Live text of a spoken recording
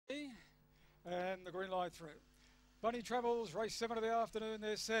and the green light through. Bunny Travels, race 7 of the afternoon,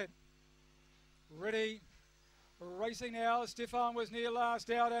 they're set. Ready. Racing now, Stiff Arm was near last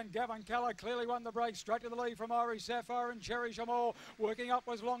out, and Gavin Keller clearly won the break. Straight to the lead from Irish Sapphire and Cherish 'em All. Working up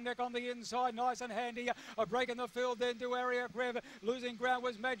was Long Neck on the inside, nice and handy. A break in the field then to Area Rev. Losing ground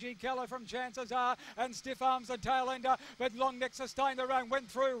was Maggie Keller from Chances Are, and Stiff Arm's the tail ender, but Long Neck sustained the run,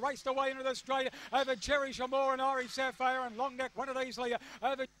 went through, raced away into the straight over Cherish 'em All and Irish Sapphire, and Long Neck won it easily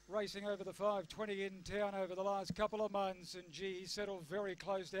over. Racing over the 5:20 in town over the last couple of months, and he settled very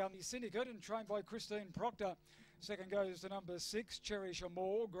close down the Syndicate and trained by Christine Proctor. Second goes to number 6, Cherish 'em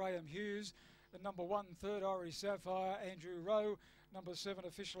All, Graham Hughes. And number 1, third, Irish Sapphire, Andrew Rowe. Number 7,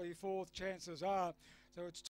 officially 4th, Chances Are. So it's